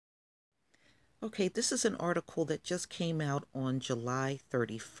Okay, this is an article that just came out on July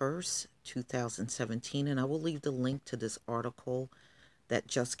 31st, 2017, and I will leave the link to this article that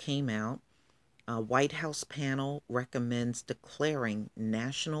just came out. A White House panel recommends declaring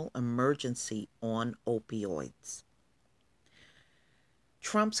national emergency on opioids.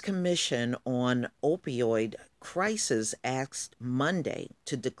 Trump's Commission on Opioid Crisis asked Monday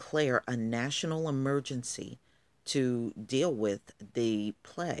to declare a national emergency to deal with the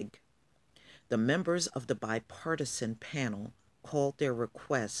plague. The members of the bipartisan panel called their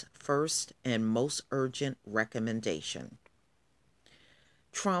request first and most urgent recommendation.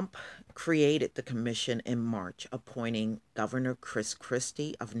 Trump created the commission in March, appointing Governor Chris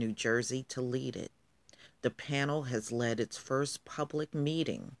Christie of New Jersey to lead it. The panel has led its first public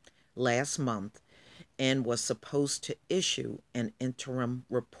meeting last month and was supposed to issue an interim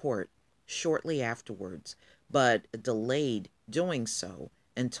report shortly afterwards, but delayed doing so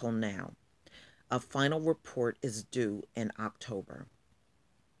until now. A final report is due in October.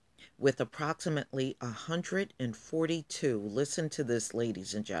 With approximately 142, listen to this,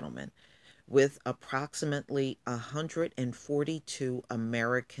 ladies and gentlemen, with approximately 142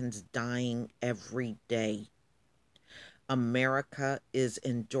 Americans dying every day, America is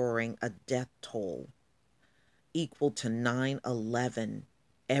enduring a death toll equal to 9/11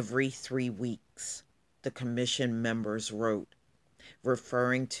 every 3 weeks, the commission members wrote,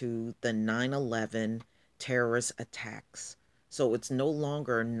 referring to the 9/11 terrorist attacks. So it's no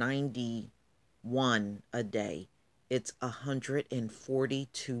longer 91 a day, it's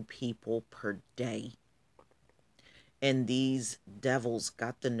 142 people per day. And these devils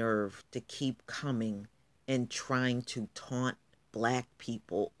got the nerve to keep coming and trying to taunt black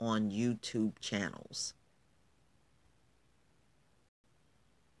people on YouTube channels.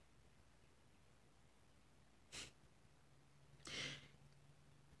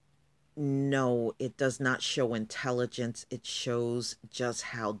 No, it does not show intelligence. It shows just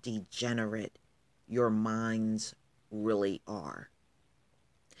how degenerate your minds really are.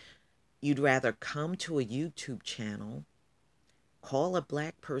 You'd rather come to a YouTube channel, call a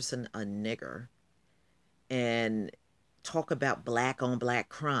black person a nigger, and talk about black on black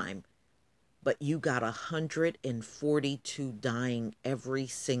crime, but you got 142 dying every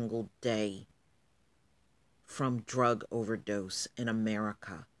single day from drug overdose in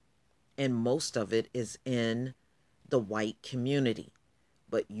America. And most of it is in the white community.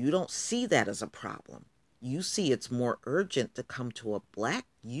 But you don't see that as a problem. You see it's more urgent to come to a black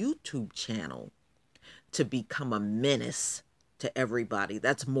YouTube channel to become a menace to everybody.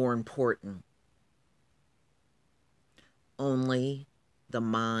 That's more important. Only the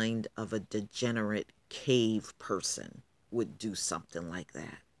mind of a degenerate cave person would do something like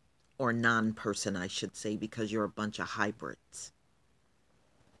that. Or non person, I should say, because you're a bunch of hybrids.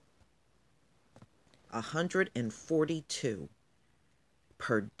 142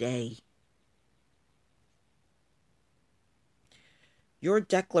 per day. Your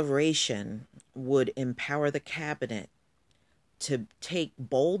declaration would empower the cabinet to take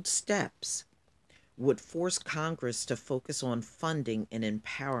bold steps, would force Congress to focus on funding and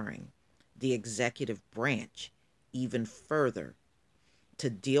empowering the executive branch even further to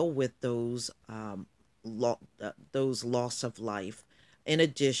deal with those loss of life. In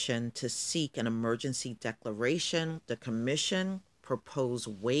addition, to seek an emergency declaration, the commission proposed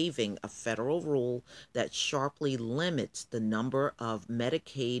waiving a federal rule that sharply limits the number of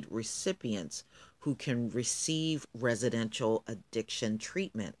Medicaid recipients who can receive residential addiction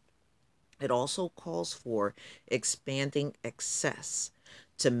treatment. It also calls for expanding access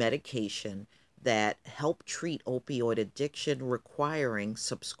to medication that help treat opioid addiction, requiring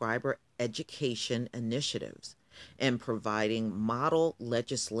subscriber education initiatives and providing model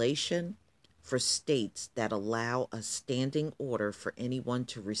legislation for states that allow a standing order for anyone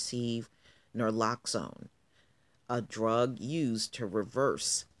to receive naloxone, a drug used to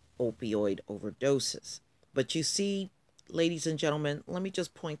reverse opioid overdoses. But you see, ladies and gentlemen, let me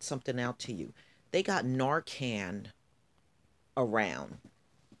just point something out to you. They got Narcan around,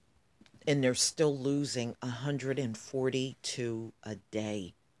 and they're still losing 142 a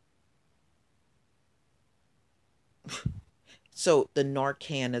day. So the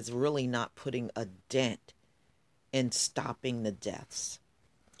Narcan is really not putting a dent in stopping the deaths.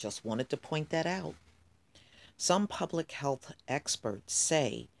 Just wanted to point that out. Some public health experts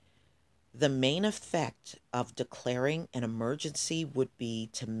say the main effect of declaring an emergency would be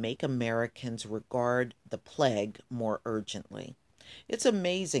to make Americans regard the plague more urgently. It's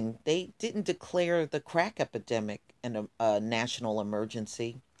amazing they didn't declare the crack epidemic a national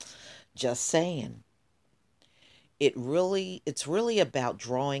emergency. Just saying. It's really about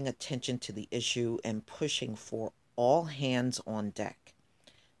drawing attention to the issue and pushing for all hands on deck,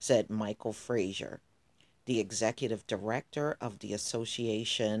 said Michael Frazier, the executive director of the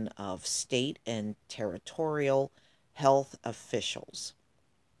Association of State and Territorial Health Officials.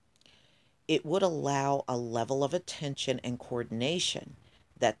 It would allow a level of attention and coordination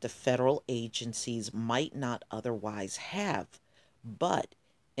that the federal agencies might not otherwise have, but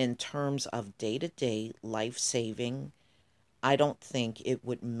in terms of day to day life saving, I don't think it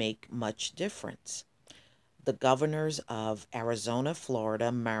would make much difference. The governors of Arizona,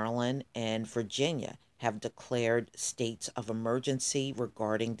 Florida, Maryland, and Virginia have declared states of emergency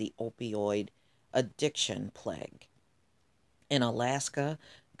regarding the opioid addiction plague. In Alaska,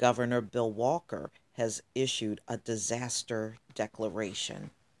 Governor Bill Walker has issued a disaster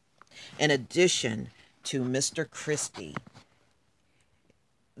declaration. In addition to Mr. Christie,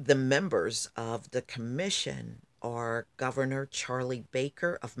 the members of the commission are Governor Charlie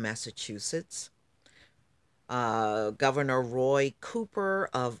Baker of Massachusetts, Governor Roy Cooper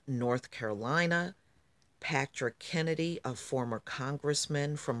of North Carolina, Patrick Kennedy, a former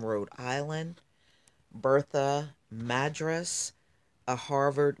congressman from Rhode Island, Bertha Madras, a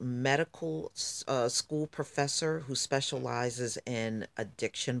Harvard Medical School professor who specializes in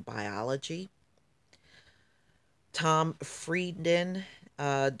addiction biology, Tom Frieden,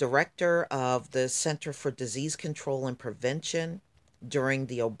 director of the Center for Disease Control and Prevention during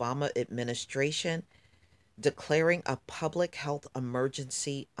the Obama administration, declaring a public health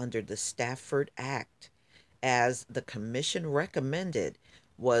emergency under the Stafford Act, as the commission recommended,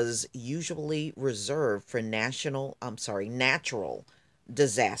 was usually reserved for natural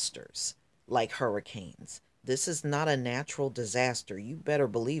disasters like hurricanes. This is not a natural disaster. You better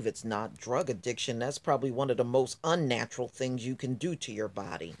believe it's not. Drug addiction, that's probably one of the most unnatural things you can do to your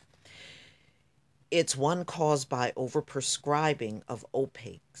body. It's one caused by overprescribing of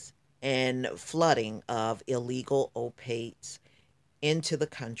opiates and flooding of illegal opiates into the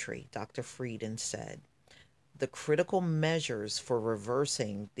country, Dr. Frieden said. The critical measures for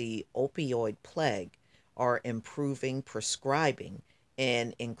reversing the opioid plague are improving prescribing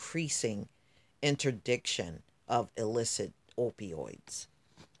and increasing interdiction of illicit opioids.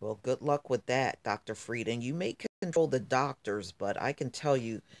 Well, good luck with that, Dr. Frieden. You may control the doctors, but I can tell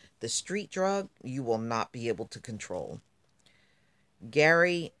you the street drug you will not be able to control.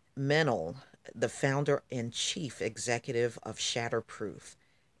 Gary Menel, the founder and chief executive of Shatterproof,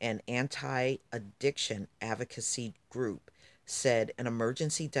 an anti addiction advocacy group, said an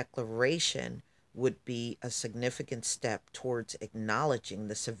emergency declaration would be a significant step towards acknowledging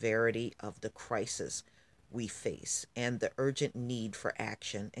the severity of the crisis we face and the urgent need for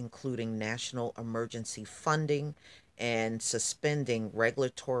action, including national emergency funding and suspending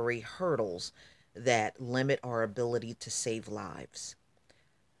regulatory hurdles that limit our ability to save lives.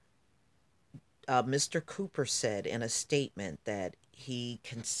 Mr. Cooper said in a statement that he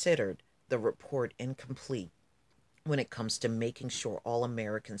considered the report incomplete when it comes to making sure all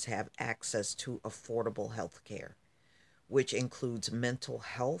Americans have access to affordable health care, which includes mental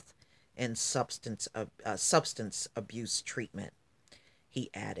health and substance abuse treatment.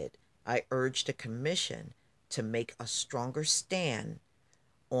 He added, I urge the Commission to make a stronger stand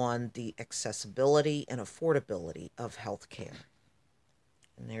on the accessibility and affordability of health care.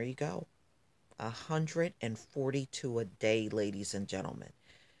 And there you go. 142 a day, ladies and gentlemen.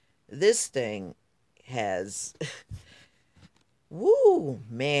 This thing has, woo,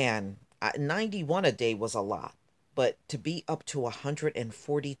 man, 91 a day was a lot. But to be up to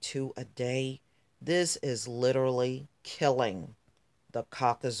 142 a day, this is literally killing the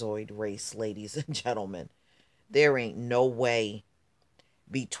Caucasoid race, ladies and gentlemen. There ain't no way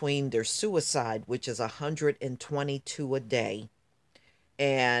between their suicide, which is 122 a day,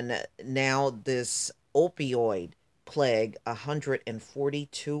 and now this opioid plague,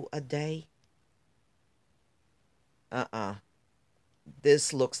 142 a day.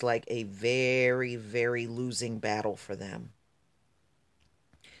 This looks like a very, very losing battle for them.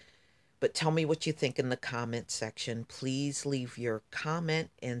 But tell me what you think in the comment section. Please leave your comment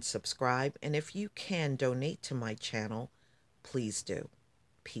and subscribe. And if you can donate to my channel, please do.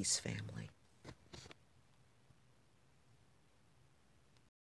 Peace, family.